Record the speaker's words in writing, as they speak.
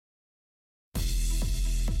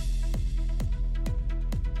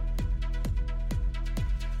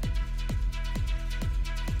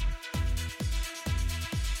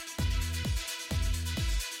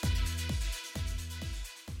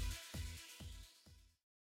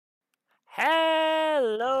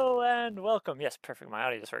Hello and welcome. Yes, perfect. My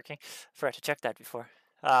audio is working. Forgot to check that before.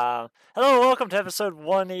 Hello, welcome to episode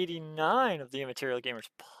 189 of the Immaterial Gamers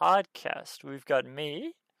podcast. We've got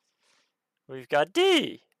me. We've got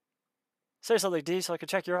D. Say something, D, so I can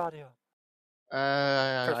check your audio.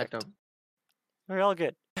 I Perfect. don't. We're all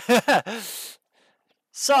good.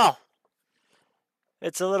 So,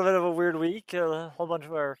 it's a little bit of a weird week. A whole bunch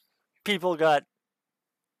of our people got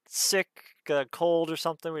sick, got a cold or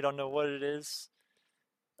something. We don't know what it is.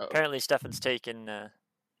 Oh. Apparently, Stefan's taken a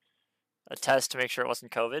test to make sure it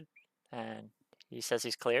wasn't COVID, and he says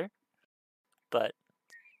he's clear. But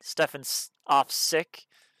Stefan's off sick,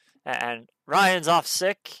 and Ryan's off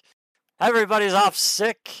sick. Everybody's off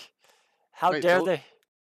sick. How Wait, dare they?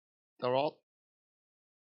 They're all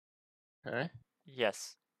okay.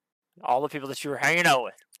 Yes, all the people that you were hanging out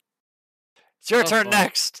with. It's your turn fine.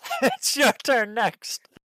 next. It's your turn next.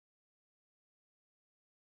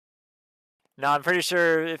 Now, I'm pretty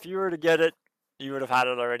sure if you were to get it, you would have had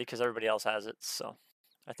it already because everybody else has it. So,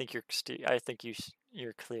 I think you're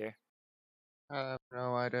clear. I have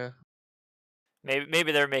no idea.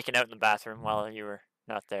 Maybe they're making out in the bathroom while you were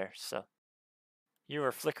not there. So, you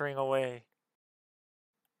were flickering away.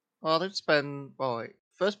 Well, it's been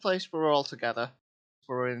first place we were all together.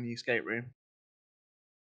 We were in the escape room.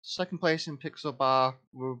 Second place in Pixel Bar,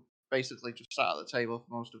 we were basically just sat at the table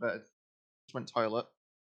for most of it. Just went toilet.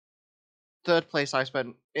 Third place I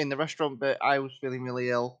spent in the restaurant bit. I was feeling really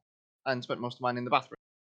ill and spent most of mine in the bathroom.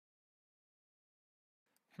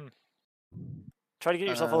 Try to get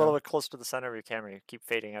yourself a little bit close to the center of your camera. You keep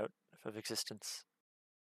fading out of existence.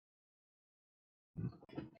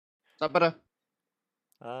 Is that better?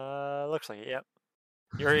 Looks like it. Yep.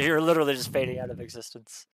 You're literally just fading out of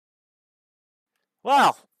existence.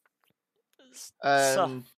 Well.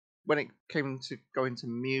 So when it came to going to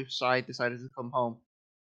Muse, I decided to come home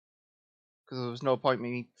because there was no point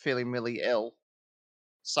me feeling really ill,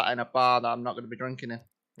 sat in a bar that I'm not going to be drinking in.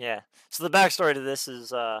 Yeah. So the backstory to this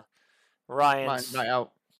is Ryan's night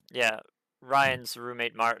out. Yeah, Ryan's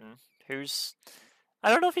roommate Martin, who's I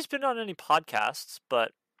don't know if he's been on any podcasts,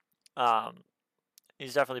 but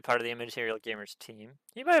he's definitely part of the Immaterial Gamers team.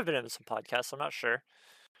 He might have been in some podcasts. I'm not sure.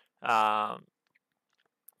 No,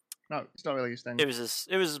 it's not really his thing. It was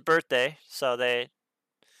his birthday, so they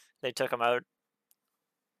took him out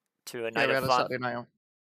to a night we of had fun. a Saturday night out.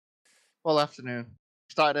 Well, afternoon.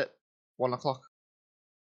 Started at 1 o'clock.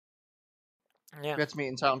 Yeah. We had to meet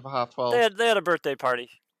in town for 12:30. They had a birthday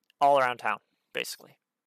party all around town, basically.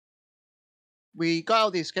 We got out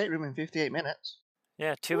of the escape room in 58 minutes.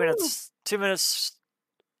 Yeah, 2 minutes. 2 minutes.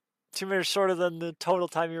 2 minutes shorter than the total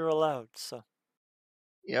time you were allowed. So.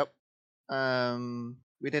 Yep.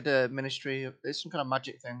 We did a ministry. It's some kind of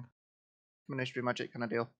magic thing. Ministry magic kind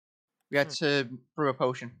of deal. We had to brew a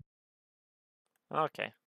potion.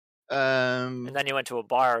 Okay. And then you went to a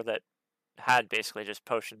bar that had basically just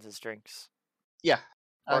potions as drinks. Yeah.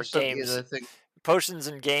 Or games. Potions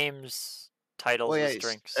and games titles as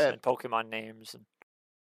drinks and Pokemon names. And...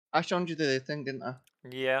 I showed you the thing, didn't I?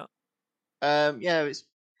 Yeah. Yeah, it's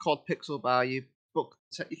called Pixel Bar. You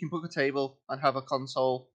can book a table and have a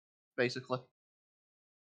console, basically.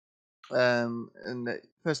 And the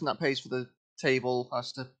person that pays for the table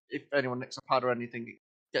has to, if anyone nicks a pad or anything, it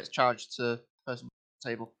gets charged to the person at the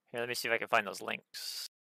table. Here, let me see if I can find those links.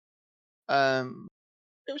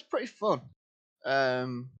 It was pretty fun.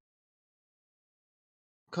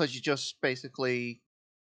 Because you just basically,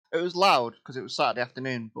 it was loud because it was Saturday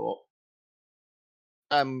afternoon, but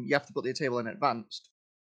you have to put the table in advance.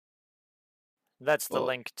 That's the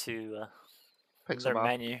link to their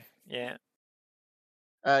menu. Yeah.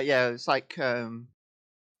 Yeah, it's like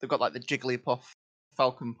they've got like the Jigglypuff,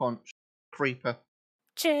 Falcon Punch, Creeper.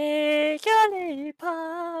 Jigglypuff,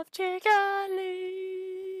 Jiggly.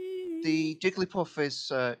 The Jigglypuff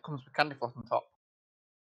is comes with candy floss on top.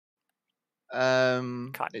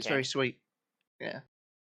 It's very sweet. Yeah.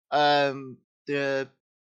 The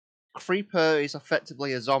Creeper is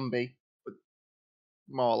effectively a zombie, but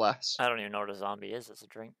more or less. I don't even know what a zombie is as a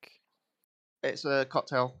drink. It's a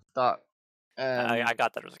cocktail that. I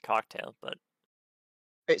got that it was a cocktail, but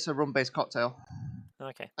it's a rum-based cocktail.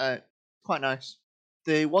 Okay. Quite nice.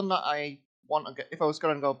 The one that I want to get, if I was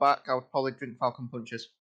going to go back, I would probably drink Falcon Punches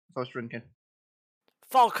if I was drinking.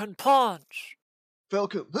 Falcon Punch.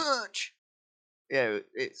 Falcon Punch. Yeah,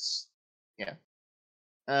 it's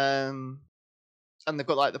and they've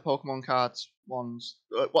got like the Pokemon cards ones.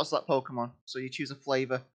 What's that Pokemon? So you choose a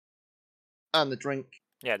flavor, and the drink.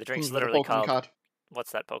 Yeah, the drink's literally called. Card.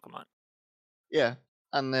 What's that Pokemon? Yeah,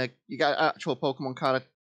 and you got an actual Pokemon card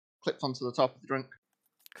clipped onto the top of the drink.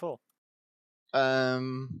 Cool.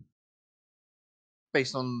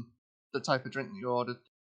 based on the type of drink you ordered.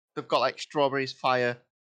 They've got like strawberries, fire,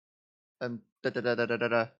 and da da da da da da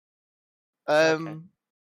da. Okay.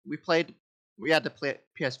 We played. We had the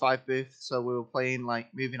PS5 booth, so we were playing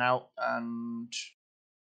like Moving Out and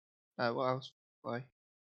what else? Play a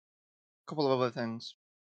couple of other things,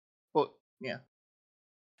 but yeah.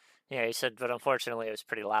 Yeah, you said, but unfortunately it was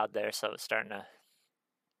pretty loud there, so it was starting to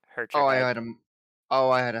hurt your Oh, head.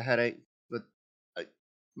 I had a headache, but I,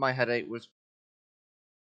 my headache was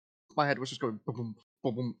my head was just going boom, boom,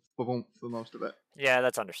 boom, boom, boom for most of it. Yeah,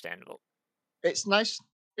 that's understandable. It's nice.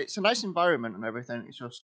 It's a nice environment and everything. It's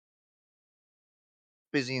just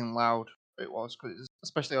busy and loud. It was, cause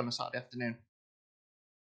especially on a Saturday afternoon.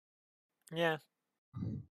 Yeah.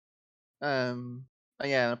 Um, and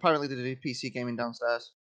yeah, apparently they do PC gaming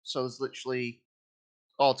downstairs, so there's literally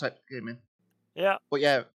all types of gaming. Yeah. But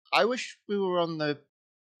yeah, I wish we were on the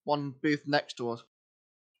one booth next to us,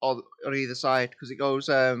 or on either side, because it goes.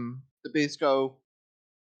 The booths go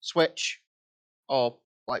Switch or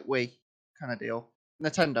like Wii kind of deal.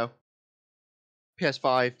 Nintendo,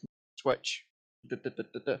 PS5, Switch. Da, da, da,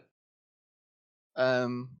 da, da.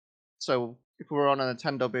 Um, so if we were on a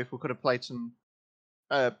Nintendo booth, we could have played some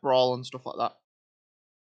Brawl and stuff like that,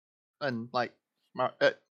 and like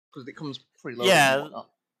because it comes preloaded and Yeah. whatnot.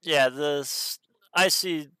 Yeah, I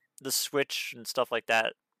see the Switch and stuff like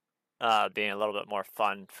that being a little bit more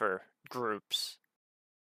fun for groups.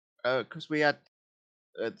 Because we had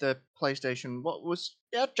the PlayStation. What was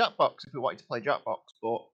we had Jackbox if we wanted to play Jackbox,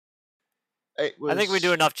 but it I think we do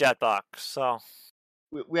was enough Jetbox, so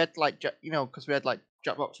we had like because we had like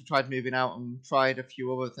Jackbox. We tried Moving Out and tried a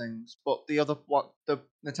few other things, but the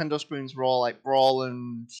Nintendo screens were all like Brawl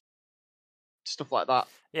and stuff like that,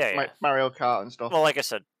 yeah, yeah. Mario Kart and stuff. Well, like I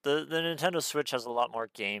said, the Nintendo Switch has a lot more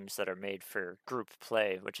games that are made for group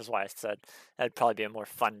play, which is why I said that'd probably be a more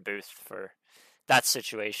fun booth for that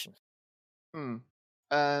situation. Hmm.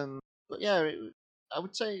 But yeah, I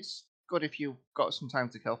would say it's good if you got some time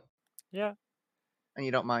to kill Yeah, and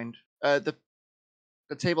you don't mind. The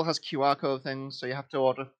table has QR code things, so you have to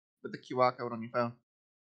order with the QR code on your phone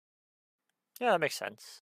yeah, that makes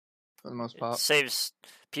sense. for the most It part. saves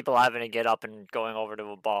people having to get up and going over to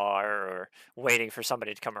a bar or waiting for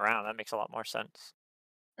somebody to come around. That makes a lot more sense.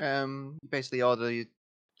 You basically order the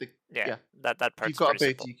Yeah, yeah. that If you've part's got a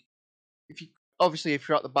pretty booth, simple. if you obviously if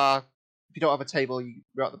you're at the bar, if you don't have a table,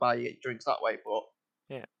 you're at the bar, you get drinks that way. But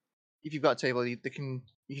Yeah, if you've got a table, you can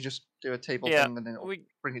just do a table yeah. thing and then it'll We,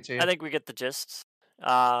 bring it to I you. think we get the gist.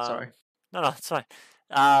 Sorry, No, it's fine.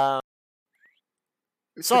 Um,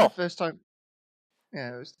 it's been the so first time.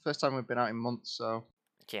 Yeah, it was the first time we've been out in months. So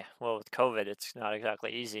yeah, well, with COVID, it's not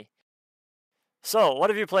exactly easy. So, what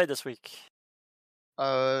have you played this week?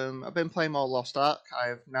 I've been playing more Lost Ark.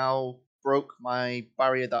 I've now broke my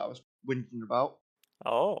barrier that I was whinging about.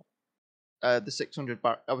 Oh, The 600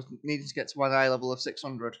 bar. I was needing to get to my eye level of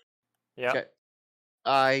 600. yeah. Get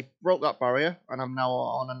I broke that barrier, and I'm now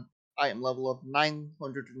on an item level of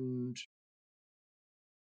 900 and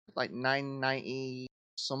like 990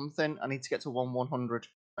 something. I need to get to 100,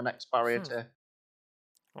 the next barrier Hmm. tier.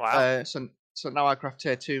 Wow. So now I craft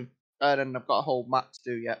tier 2, and then I've got a whole map to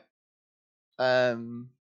do yet.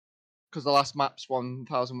 Because the last map's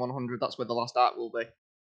 1100. That's where the last arc will be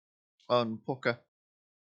on Pucker.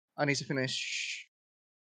 I need to finish.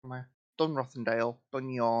 Am I done Rothendale? Done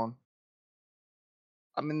Yawn.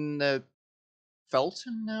 I'm in the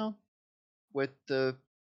Felton now with the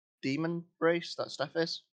demon brace that Steph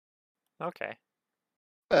is. Okay.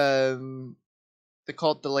 Um, they're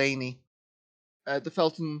called Delaney. The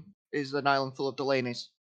Felton is an island full of Delaneys.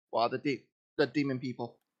 Well, the demon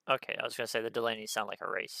people. Okay. I was gonna say the Delaney sound like a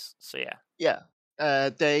race. So yeah. Yeah.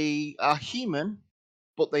 They are human,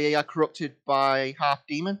 but they are corrupted by half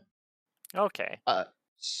demon. Okay. Uh,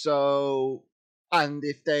 so, and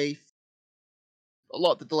if they, a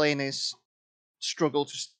lot of the Delaneys struggle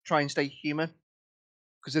to try and stay human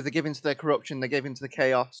because if they give into their corruption, they give into the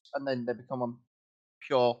chaos, and then they become a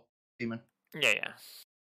pure demon. Yeah,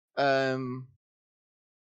 yeah. Um,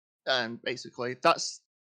 and basically, that's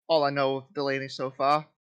all I know of Delaney so far.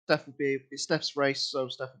 It's Steph's race, so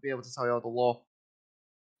Steph will be able to tell you all the lore.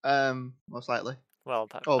 Most likely. Well,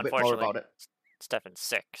 but Oh, a bit more unfortunately, about it. Stefan's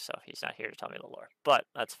sick, so he's not here to tell me the lore. But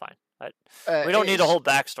that's fine. We don't need a It's, whole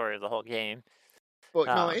backstory of the whole game. but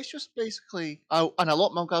no, Um, it's just basically. Oh, and I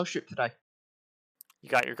locked my ghost ship today, you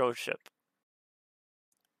got your ghost ship.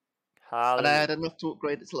 and I had Hallelujah. enough to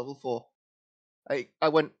upgrade it to level 4. I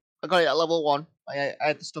got it at level 1. I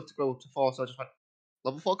had the stuff to go to 4, so I just went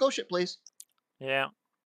level 4 ghost ship, please. Yeah.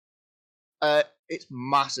 It's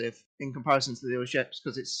massive in comparison to the other ships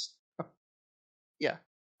because yeah,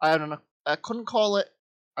 I don't know. I couldn't call it.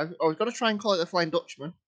 I was going to try and call it the Flying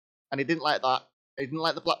Dutchman, and he didn't like that. He didn't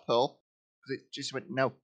like the Black Pearl because it just went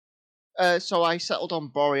no. So I settled on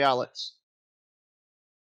Borealis.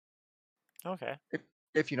 Okay.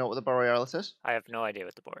 If you know what the Borealis is. I have no idea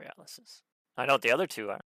what the Borealis is. I know what the other two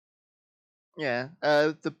are. Yeah.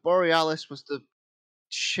 The Borealis was the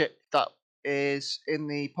ship that is in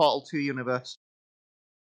the Portal 2 universe.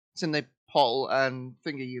 It's in the Portal and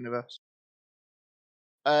Finger universe.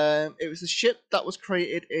 It was a ship that was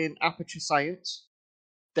created in Aperture Science.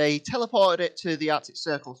 They teleported it to the Arctic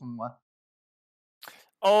Circle somewhere.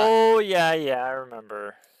 Oh yeah, I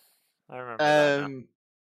remember. I remember that now.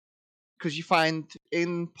 Because you find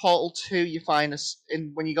in Portal 2, you find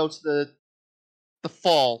when you go to the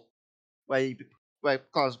fall where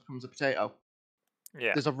Klaus becomes a potato.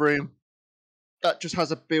 Yeah. There's a room that just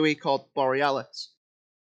has a buoy called Borealis.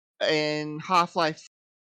 In Half-Life,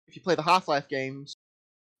 if you play the Half-Life games,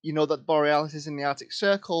 you know that Borealis is in the Arctic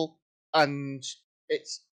Circle, and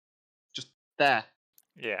it's just there.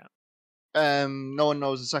 Yeah. No one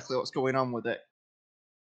knows exactly what's going on with it.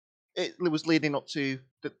 It was leading up to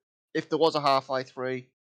if there was a Half-Life 3,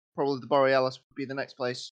 probably the Borealis would be the next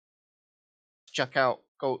place to check out.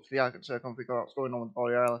 Go up to the Arctic Circle and figure out what's going on with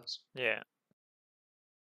Borealis. Yeah.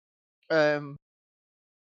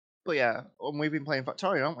 But yeah, and we've been playing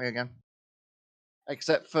Factorio, haven't we, again?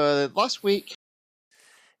 Except for last week.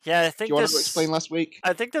 Yeah, Do you want to explain last week?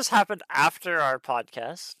 I think this happened after our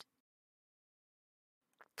podcast.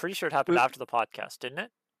 Pretty sure it happened after the podcast,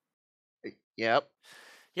 didn't it? Yep.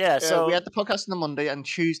 Yeah, so we had the podcast on the Monday, and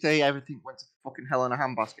Tuesday everything went to fucking hell in a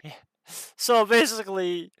handbasket. Yeah. So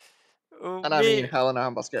basically, And I mean hell in a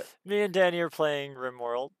handbasket. Me and Danny are playing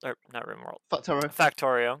RimWorld, or not RimWorld,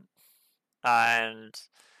 Factorio. And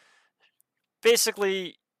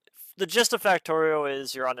basically, the gist of Factorio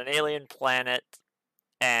is you're on an alien planet,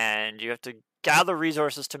 and you have to gather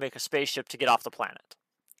resources to make a spaceship to get off the planet.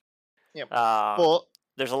 Yep. But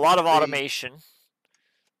there's a lot of automation,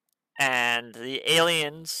 and the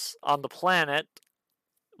aliens on the planet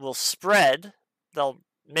will spread. They'll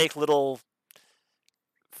make little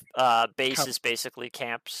bases, basically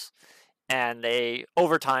camps, and they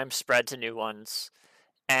over time spread to new ones.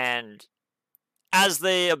 And as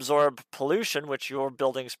they absorb pollution, which your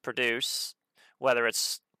buildings produce, whether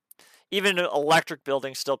it's even electric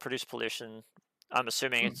buildings still produce pollution. I'm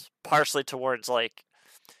assuming it's partially towards like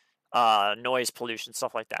noise pollution,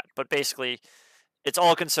 stuff like that. But basically, it's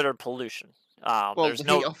all considered pollution. Well,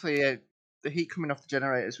 the heat coming off the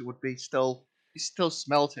generators would be still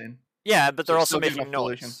smelting. Yeah, but they're also making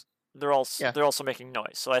noise. Pollution. They're also making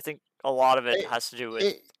noise. So I think a lot of it has to do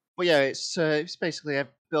with. Well, yeah, it's basically a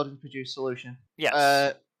building produced solution.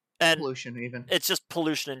 Yes. And pollution even. It's just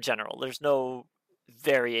pollution in general. There's no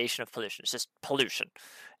variation of pollution. It's just pollution,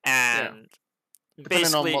 and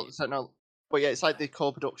depending on what the technology. But yeah, it's like the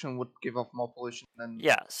co-production would give off more pollution than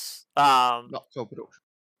yes. Not co-production.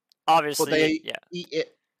 Obviously, but they eat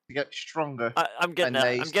it to get stronger. I'm getting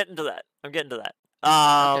to that.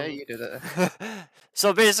 Okay, you did it.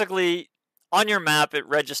 So basically, on your map, it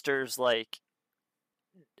registers like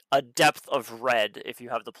a depth of red if you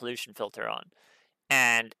have the pollution filter on,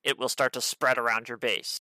 and it will start to spread around your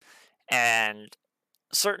base, and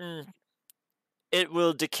it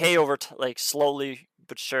will decay over like slowly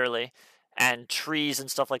but surely, and trees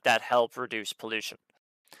and stuff like that help reduce pollution.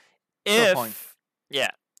 If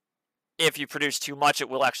you produce too much, it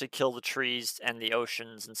will actually kill the trees and the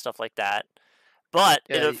oceans and stuff like that. But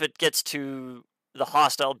if it gets to the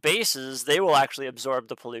hostile bases, they will actually absorb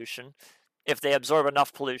the pollution. If they absorb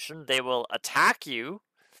enough pollution, they will attack you.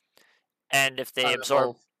 And if they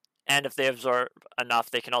absorb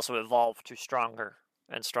enough, they can also evolve to stronger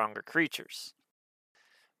and stronger creatures.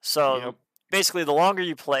 So basically, the longer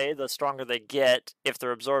you play, the stronger they get if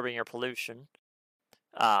they're absorbing your pollution.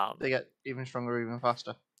 They get even stronger, even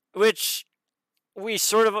faster. Which we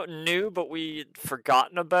sort of knew, but we'd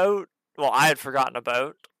forgotten about. Well, I had forgotten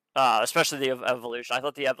about, especially the evolution. I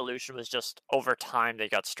thought the evolution was just over time they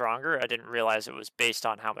got stronger. I didn't realize it was based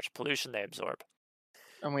on how much pollution they absorb.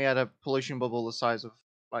 And we had a pollution bubble the size of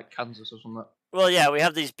like Kansas or something. Well, yeah, we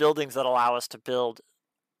have these buildings that allow us to build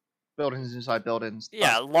buildings inside buildings.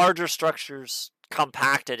 Yeah, larger structures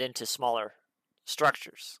compacted into smaller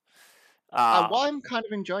structures. What I'm kind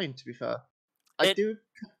of enjoying, to be fair.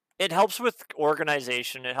 It helps with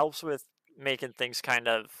organization. It helps with making things kind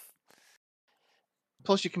of.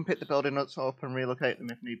 Plus, you can pick the building up and relocate them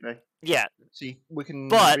if need be. Yeah. See, we can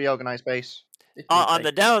reorganize base. On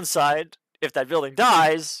the downside, if that building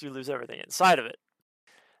dies, you lose everything inside of it.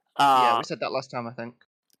 Yeah, we said that last time, I think.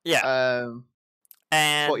 Yeah.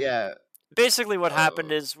 But yeah, basically what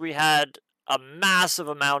happened Uh, is we had a massive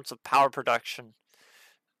amount of power production,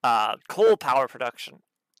 coal power production,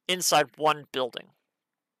 inside one building,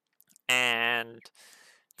 and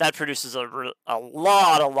that produces a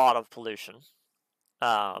lot of pollution.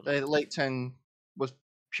 the late 10 was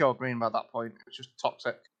pure green by that point. It was just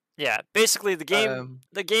toxic. Yeah, basically Um,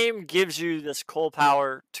 the game gives you this coal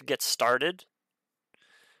power to get started,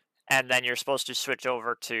 and then you're supposed to switch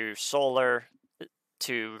over to solar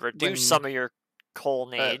to reduce some wind. of your coal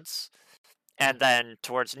Uh, needs, and then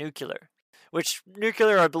towards nuclear, which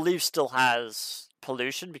nuclear I believe still has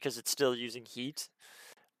pollution because it's still using heat,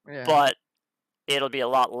 yeah. but it'll be a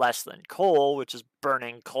lot less than coal, which is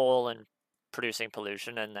burning coal and producing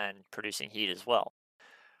pollution and then producing heat as well.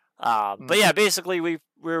 But Mm. yeah, basically we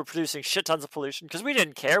were producing shit tons of pollution because we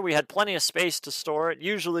didn't care. We had plenty of space to store it.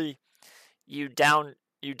 Usually, you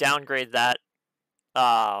downgrade that,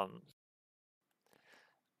 um,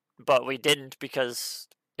 but we didn't because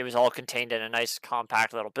it was all contained in a nice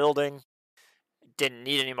compact little building. Didn't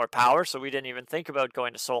need any more power, so we didn't even think about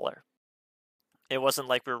going to solar. It wasn't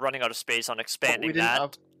like we were running out of space on But we expanding didn't that,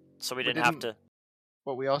 have. so we We didn't have didn't. to.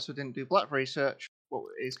 But we also didn't do black research. What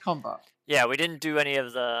is combat? Yeah, we didn't do any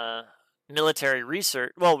of the military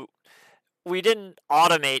research. Well, we didn't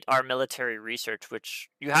automate our military research, which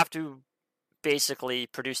you have to basically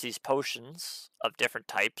produce these potions of different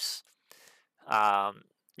types.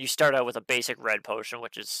 You start out with a basic red potion,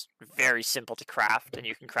 which is very simple to craft, and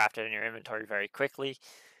you can craft it in your inventory very quickly.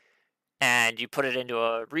 And you put it into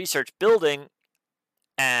a research building,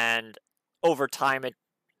 and over time, it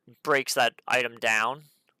breaks that item down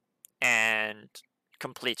and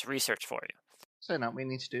completes research for you. So now we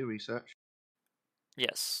need to do research.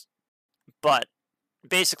 Yes, but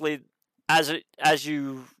basically, as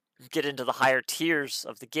you get into the higher tiers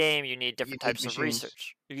of the game, you need You different need types of machines.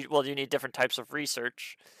 research. You need different types of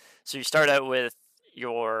research. So you start out with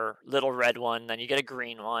your little red one, then you get a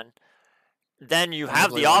green one. Then you And the have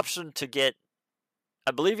the blue one. option to get,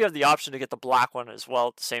 I believe you have the option to get the black one as well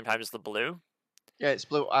at the same time as the blue. Yeah, it's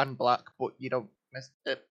blue and black, but you don't miss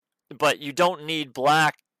it. But you don't need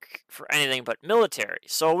black for anything but military.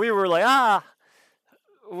 So we were like,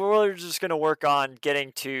 we're just going to work on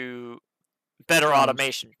getting to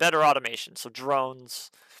Drones. better automation. So drones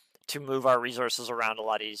to move our resources around a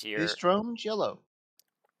lot These easier. drones yellow.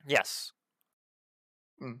 Yes.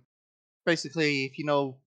 Hmm. Basically, if you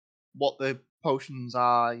know what the potions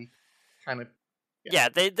are, you kind of Yeah,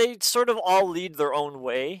 they sort of all lead their own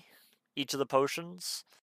way, each of the potions.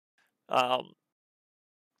 Um,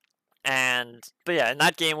 but yeah, in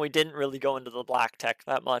that game we didn't really go into the black tech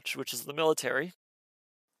that much, which is the military.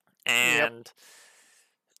 yep. And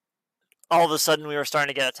all of a sudden we were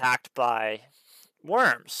starting to get attacked by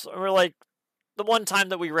worms. And we're like, the one time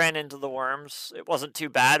that we ran into the worms, it wasn't too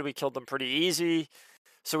bad. We killed them pretty easy.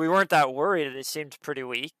 So we weren't that worried. They seemed pretty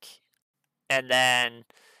weak. And then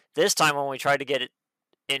this time when we tried to get it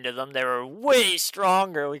into them, they were way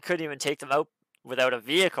stronger. We couldn't even take them out without a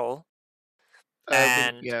vehicle.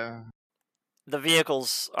 And Yeah. the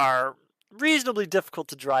vehicles are reasonably difficult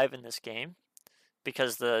to drive in this game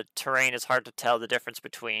because the terrain is hard to tell the difference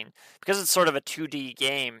between, because it's sort of a 2D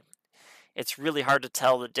game. It's really hard to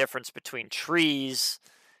tell the difference between trees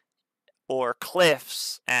or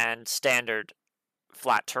cliffs and standard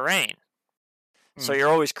flat terrain. So Hmm. you're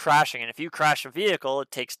always crashing, and if you crash a vehicle,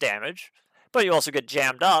 it takes damage, but you also get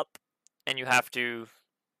jammed up, and you have to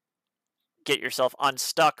get yourself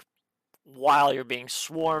unstuck while you're being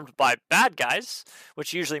swarmed by bad guys,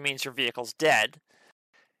 which usually means your vehicle's dead,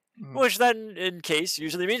 Hmm. which then, in case,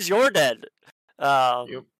 usually means you're dead.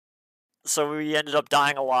 Yep. So we ended up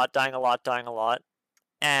dying a lot, dying a lot, dying a lot,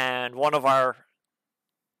 and one of our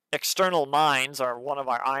external mines, or one of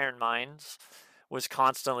our iron mines, was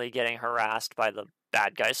constantly getting harassed by the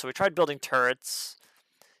bad guys. So we tried building turrets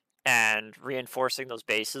and reinforcing those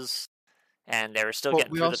bases, and they were still But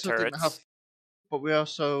getting we through the also didn't have. turrets. But we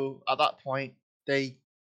also at that point they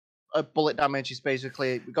bullet damage is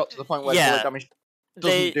basically we got to the point where the bullet Yeah, damage doesn't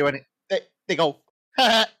they do any. They go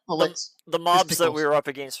the bullets. the This mobs that we tickles. were up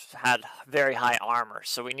against had very high armor,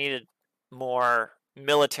 so we needed more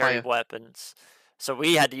military Fire. weapons. So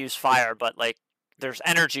we had to use fire, but like there's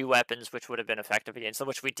energy weapons which would have been effective against them,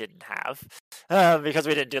 which we didn't have because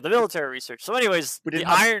we didn't do the military research. So, anyways, We the didn't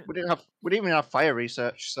have. iron, We didn't even have fire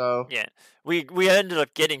research. So yeah, we ended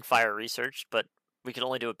up getting fire research, but we could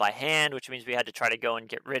only do it by hand, which means we had to try to go and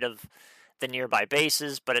get rid of the nearby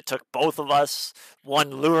bases. But it took both of us,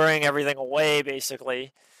 one luring everything away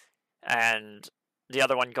basically, and the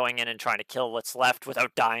other one going in and trying to kill what's left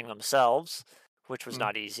without dying themselves, which was mm.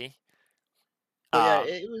 not easy. But yeah, Um,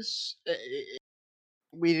 it was.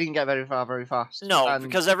 we didn't get very far very fast. No, And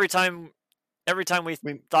because every time we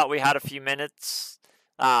we, thought we had a few minutes,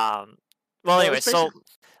 well, well, it anyway, was so basically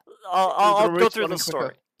they I'll were go through the respawning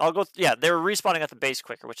story. quicker. Yeah, they were respawning at the base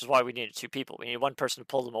quicker, which is why we needed two people. We needed one person to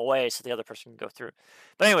pull them away so the other person can go through.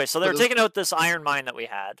 But anyway, so they But were taking out this iron mine that we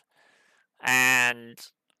had, and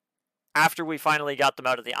after we finally got them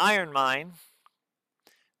out of the iron mine,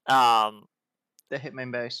 um, they hit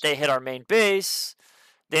main base. they hit our main base.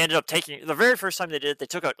 They ended up taking the very first time they did it. They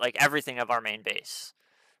took out like everything of our main base.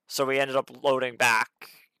 So we ended up loading back.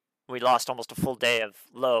 We lost almost a full day of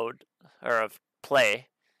load or of play.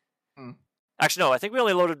 Hmm. Actually, no, I think we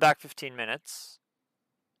only loaded back 15 minutes.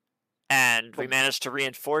 And we But managed to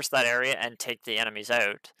reinforce that area and take the enemies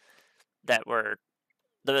out that were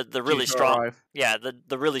the due really to strong. arrive. Yeah,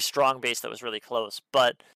 the really strong base that was really close.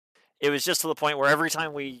 But it was just to the point where every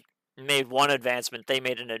time we made one advancement, they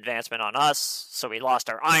made an advancement on us. So we lost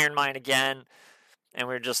our iron mine again. And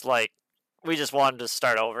we are just like, we just wanted to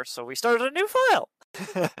start over. So we started a new file.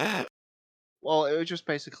 Well, it was just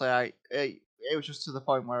basically it was just to the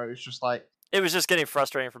point where it was just like, It was just getting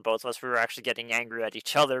frustrating for both of us. We were actually getting angry at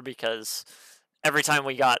each other because every time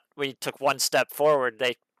we took one step forward,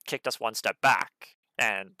 they kicked us one step back.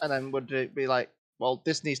 And then would it be like, well,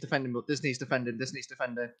 this needs defending, but this needs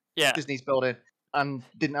defending, yeah, this needs building, and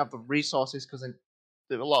didn't have the resources because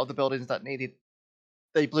there were a lot of the buildings that needed.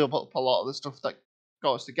 They blew up a lot of the stuff that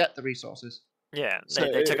got us to get the resources. yeah, So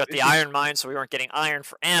they took out it's the just, iron mine, so we weren't getting iron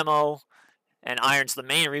for ammo, and iron's the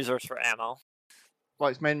main resource for ammo. well,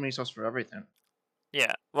 it's main resource for everything.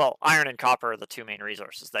 Yeah, well, iron and copper are the two main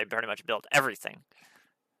resources. They pretty much build everything.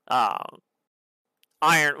 Um,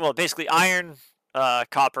 basically iron,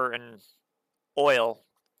 copper, and oil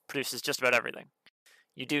produces just about everything.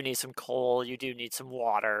 You do need some coal, you do need some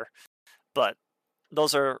water, but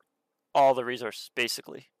those are all the resources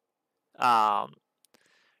basically. Um,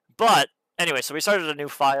 but anyway, so we started a new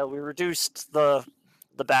file. We reduced the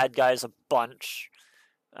bad guys a bunch,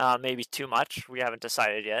 maybe too much. We haven't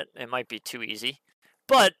decided yet. It might be too easy,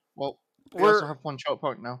 but Well, we we're also have one choke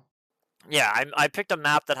point now. yeah. I picked a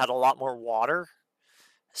map that had a lot more water,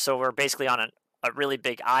 so we're basically on a really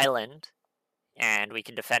big island, and we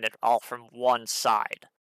can defend it all from one side,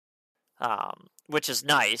 which is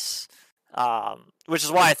nice. Which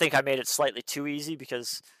is why I think I made it slightly too easy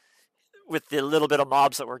because with the little bit of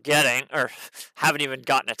mobs that we're getting, or haven't even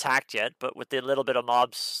gotten attacked yet, but with the little bit of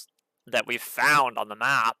mobs that we've found on the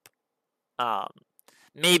map, um,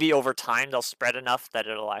 maybe over time they'll spread enough that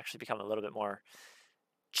it'll actually become a little bit more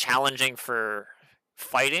challenging for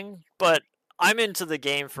fighting. But I'm into the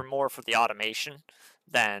game for the automation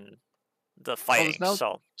than the Well, there's fighting. now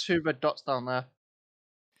So 2 red dots down there.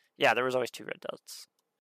 yeah, there was always two red dots.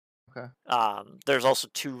 Okay. There's also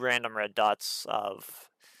two random red dots of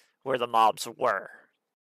where the mobs were.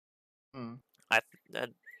 Hmm. I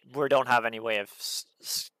we don't have any way of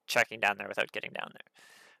checking down there without getting down there.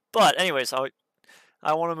 But anyways,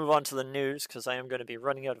 I want to move on to the news because I am going to be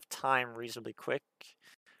running out of time reasonably quick.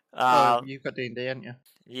 You've got D&D, haven't you?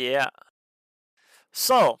 Yeah.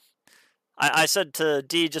 So I said to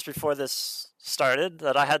D just before this started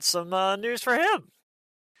that I had some news for him,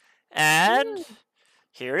 and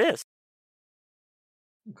here it is.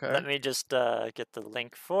 Okay. Let me just get the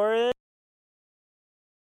link for it.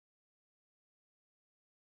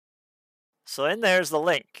 So in there's the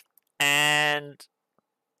link, and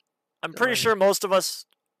I'm pretty sure most of us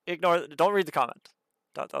ignore. Don't read the comment.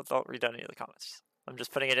 Don't read any of the comments. I'm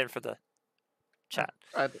just putting it in for the chat.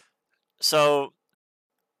 So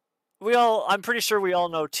I'm pretty sure we all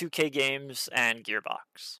know 2K Games and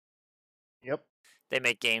Gearbox. Yep. They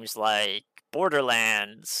make games like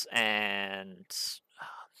Borderlands and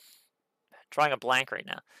drawing a blank right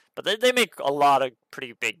now, but they make a lot of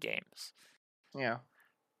pretty big games. Yeah.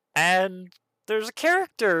 And there's a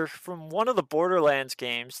character from one of the Borderlands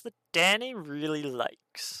games that Danny really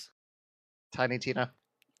likes. Tiny Tina.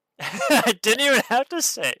 I didn't even have to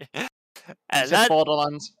say. You said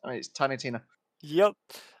Borderlands, and it's Tiny Tina. Yep.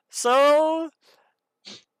 So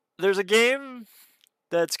there's a game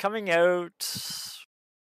that's coming out.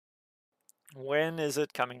 When is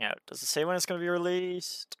it coming out? Does it say when it's going to be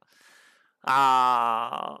released?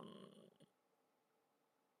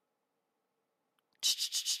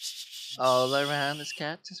 All around this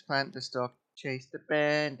cactus plant, the stalk chase the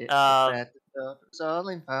bandit. It's all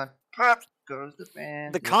in fun. Goes the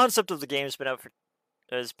bandit. The concept of the game has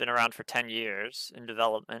been around for 10 years in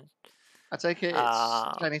development. I take it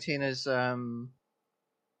it's Tiny Tina's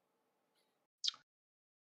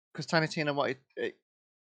because Tiny Tina wanted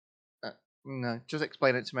no, just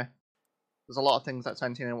explain it to me. There's a lot of things that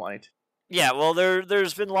Tiny Tina wanted. Yeah, well,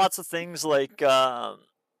 there's been lots of things like Because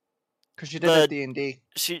she did a the D&D.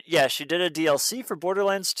 she did a DLC for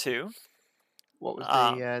Borderlands 2 What was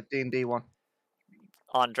um, the D&D one?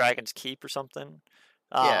 on Dragon's Keep or something.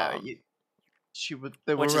 Yeah, Um,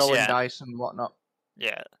 they were which is rolling dice and whatnot.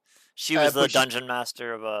 yeah. She was the But she, dungeon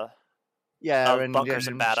master yeah, of and Bunkers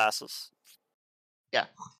and Badasses. yeah,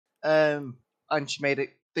 and she made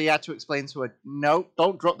it. They had to explain to her, no,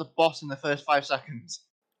 don't drop the boss in the first 5 seconds.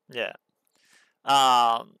 Yeah.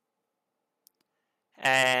 Um,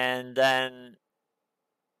 and then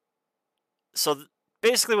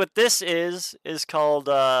basically what this is called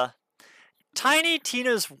Tiny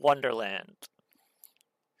Tina's Wonderland.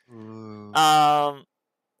 Ooh. Um,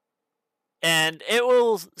 and it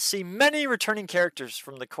will see many returning characters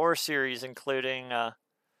from the core series, including uh,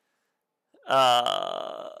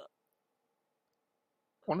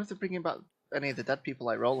 Wonder if they're bringing back any of the dead people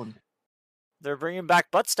like Roland. they're bringing back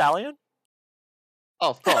Butt Stallion, Oh,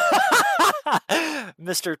 of course.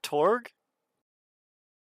 Mr. Torg.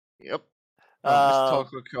 Yep. Well, Mr. Um,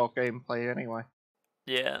 Talk's a core gameplay anyway.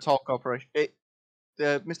 yeah. Talk Operation.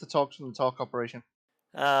 Mr. Talk's from the Talk Operation.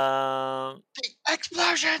 Um, The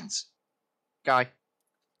explosions! Guy.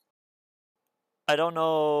 I don't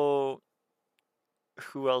know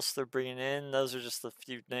who else they're bringing in. Those are just the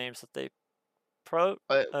few names that they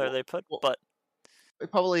they put. Well, But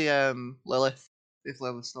probably Lilith, if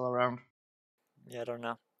Lilith's still around. yeah, I don't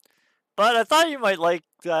know. But I thought you might like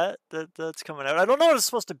that's coming out. I don't know what it's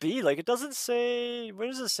supposed to be. Like it doesn't say. What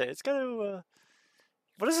does it say? It's got to.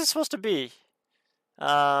 What is it supposed to be?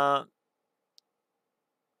 Uh,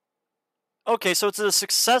 okay, so it's a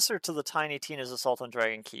successor to the Tiny Tina's Assault on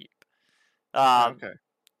Dragon Keep. Okay.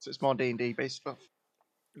 So it's more D&D based stuff.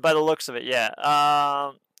 By the looks of it, yeah.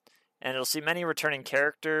 And it'll see many returning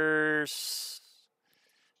characters.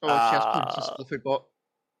 Oh, she has Princess Fluffy Butt.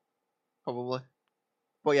 Probably.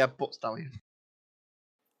 But yeah, Butt Stallion.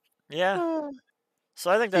 Yeah. So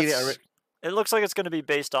I think Eat that's. It looks like it's going to be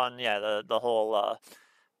based on the whole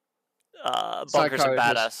bunkers and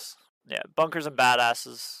badass. Yeah, bunkers and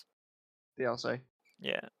badasses. DLC.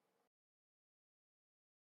 Yeah.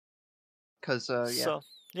 Because yeah. So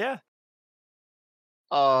yeah.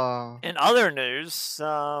 In other news,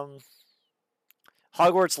 Hogwarts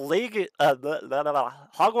League.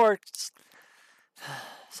 Hogwarts.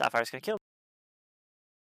 Sapphire's gonna kill me.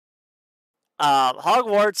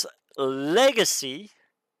 Hogwarts Legacy.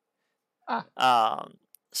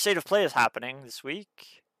 State of Play is happening this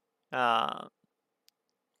week.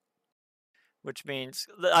 Which means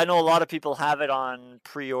I know a lot of people have it on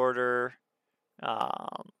pre-order,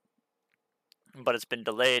 but it's been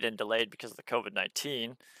delayed because of the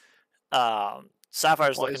COVID-19.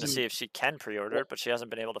 Sapphire's looking to see if she can pre-order it, but she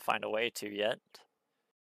hasn't been able to find a way to yet.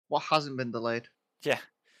 What hasn't been delayed? Yeah.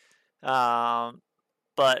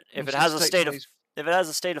 But if it has a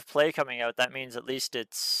state of play coming out, that means at least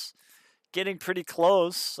it's getting pretty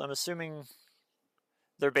close. I'm assuming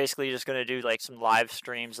they're basically just going to do like some live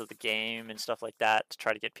streams of the game and stuff like that to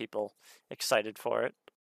try to get people excited for it.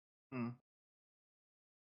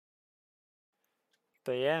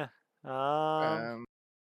 But yeah,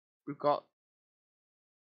 we've got.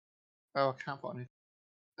 Oh, I can't put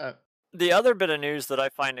anything. The other bit of news that I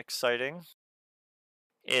find exciting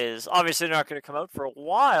is obviously they're not going to come out for a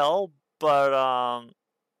while, but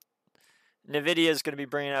Nvidia is going to be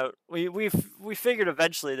bringing out. We figured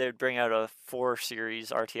eventually they would bring out a 4 series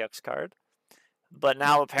RTX card, but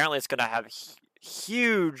now apparently it's going to have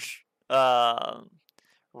huge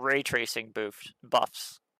ray tracing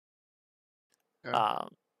buffs.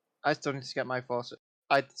 I still need to get my 4.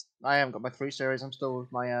 I haven't got my 3 series. I'm still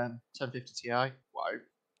with my 1050 Ti. What I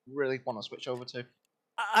really want to switch over to.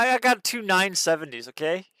 I got 2 970s.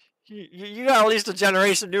 Okay, you got at least a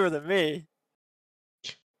generation newer than me.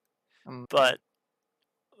 But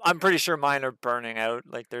I'm pretty sure mine are burning out.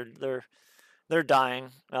 Like they're dying.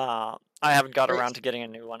 I haven't got around to getting a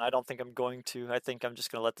new one. I don't think I'm going to. I think I'm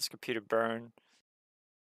just going to let this computer burn.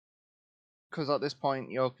 Because at this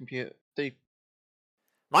point, your computer,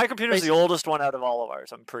 my computer's the oldest one out of all of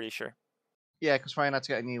ours. I'm pretty sure. Yeah, because Ryan had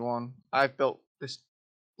to get a new one. I built this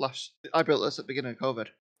at the beginning of COVID.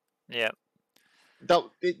 Yeah.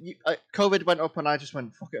 COVID went up and I just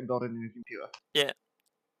went, fuck it, I'm building a new computer. Yeah.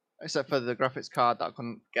 Except for the graphics card that I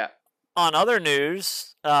couldn't get. On other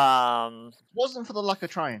news, wasn't for the lack of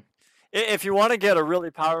trying. If you want to get a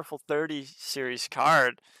really powerful 30 series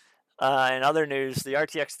card, in other news, the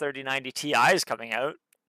RTX 3090 Ti is coming out.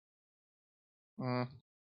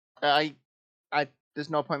 There's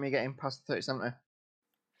no point in me getting past the 3070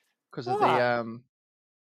 because of the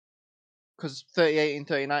because 3080 and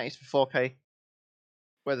 3090 is for 4K.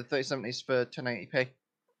 where the 3070 is for 1080p.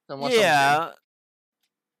 Unless I'm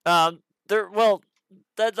dreaming. Yeah. Well,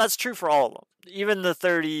 that's true for all of them. Even the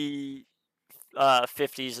 50s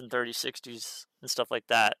and 3060s and stuff like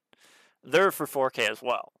that. They're for 4K as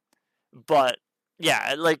well. But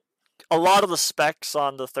yeah, like a lot of the specs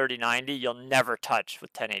on the 3090 you'll never touch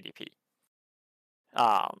with 1080p.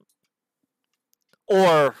 Um,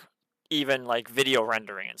 or even like video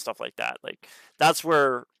rendering and stuff like that. Like that's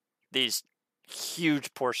where these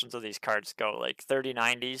huge portions of these cards go. Like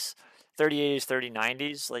 3090s, 3080s,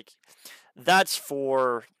 3090s. Like that's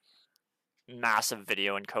for massive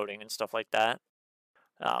video encoding and stuff like that.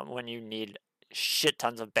 When you need shit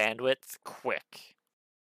tons of bandwidth quick.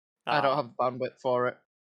 I don't have bandwidth for it,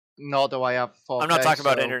 nor do I have 4K. I'm not talking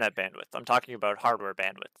about so... internet bandwidth. I'm talking about hardware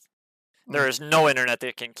bandwidth. Mm. There is no internet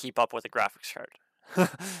that can keep up with a graphics card.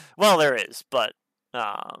 Well, there is, but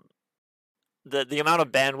the amount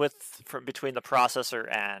of bandwidth from between the processor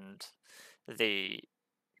and the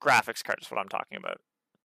graphics card is what I'm talking about.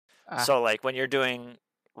 So, like when you're doing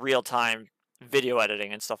real time video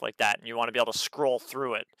editing and stuff like that, and you want to be able to scroll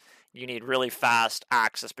through it, you need really fast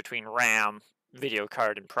access between RAM, video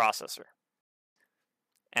card, and processor.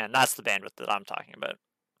 And that's the bandwidth that I'm talking about,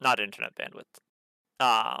 not internet bandwidth.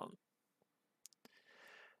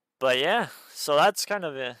 But yeah, so that's kind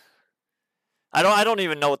of a. I don't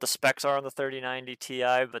even know what the specs are on the 3090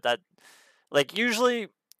 Ti, but that, like, usually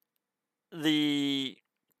the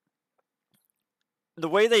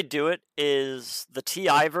way they do it is the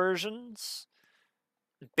Ti versions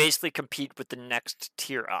basically compete with the next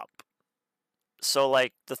tier up. So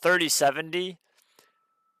like the 3070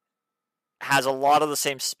 has a lot of the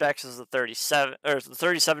same specs as the 37 or the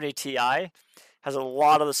 3070 Ti has a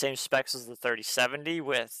lot of the same specs as the 3070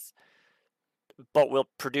 but will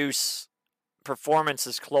produce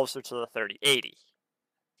performances closer to the 3080,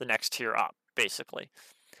 the next tier up, basically.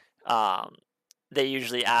 They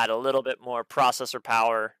usually add a little bit more processor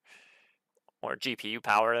power or GPU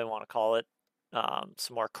power, they want to call it,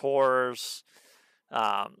 some more cores.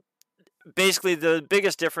 Basically, the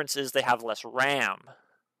biggest difference is they have less RAM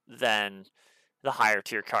than the higher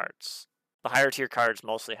tier cards. The higher tier cards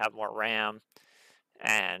mostly have more RAM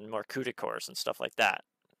and more CUDA cores and stuff like that.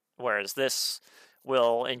 Whereas this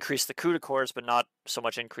will increase the CUDA cores, but not so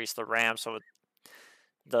much increase the RAM. So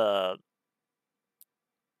the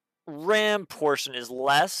RAM portion is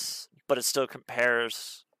less, but it still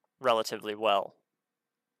compares relatively well,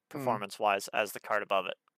 performance-wise, as the card above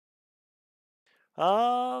it.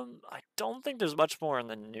 I don't think there's much more in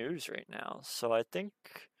the news right now, so I think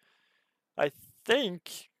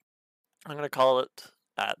I'm gonna call it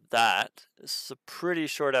at that. This is a pretty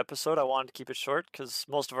short episode. I wanted to keep it short because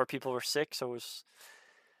most of our people were sick, so it was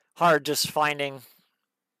hard just finding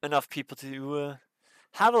enough people to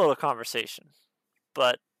have a little conversation.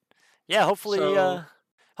 But yeah, hopefully,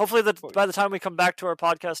 by the time we come back to our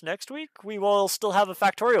podcast next week, we will still have a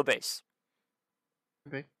Factorio base.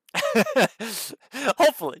 Maybe.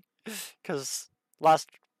 Hopefully, because last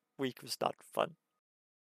week was not fun.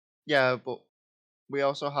 Yeah, but we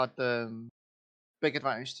also had big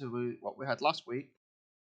advantage to what we had last week.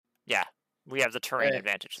 Yeah, we have the terrain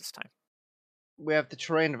advantage this time. We have the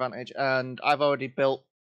terrain advantage, and I've already built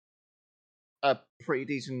a pretty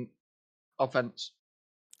decent offense.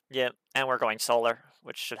 Yeah, and we're going solar,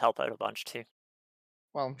 which should help out a bunch too.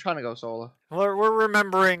 Well, I'm trying to go solar. We're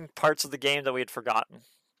remembering parts of the game that we had forgotten,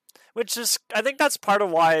 which is, I think that's part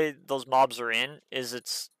of why those mobs are in. Is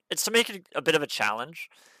it's to make it a bit of a challenge,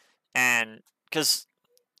 and because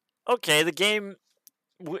okay, the game,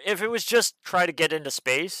 if it was just try to get into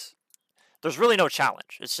space, there's really no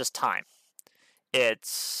challenge. It's just time.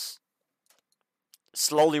 It's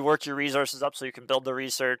slowly work your resources up so you can build the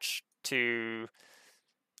research to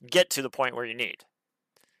get to the point where you need.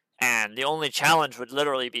 And the only challenge would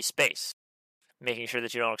literally be space, making sure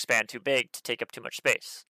that you don't expand too big to take up too much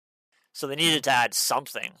space. So they needed to add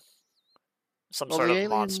something, some sort of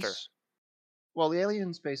monster. Well, the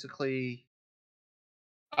aliens basically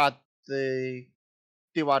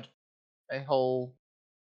do add a whole.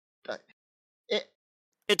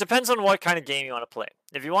 It depends on what kind of game you want to play.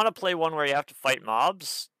 If you want to play one where you have to fight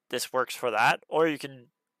mobs, this works for that. Or you can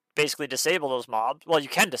basically disable those mobs. Well, you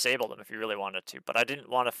can disable them if you really wanted to, but I didn't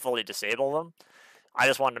want to fully disable them. I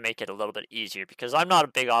just wanted to make it a little bit easier because I'm not a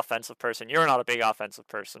big offensive person. You're not a big offensive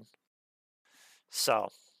person. So,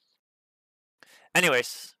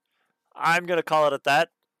 anyways, I'm going to call it at that.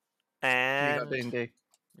 And D&D.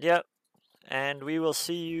 Yep. And we will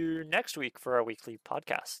see you next week for our weekly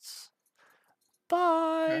podcasts.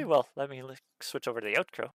 Bye. Okay. Well, let me switch over to the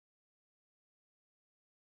outro.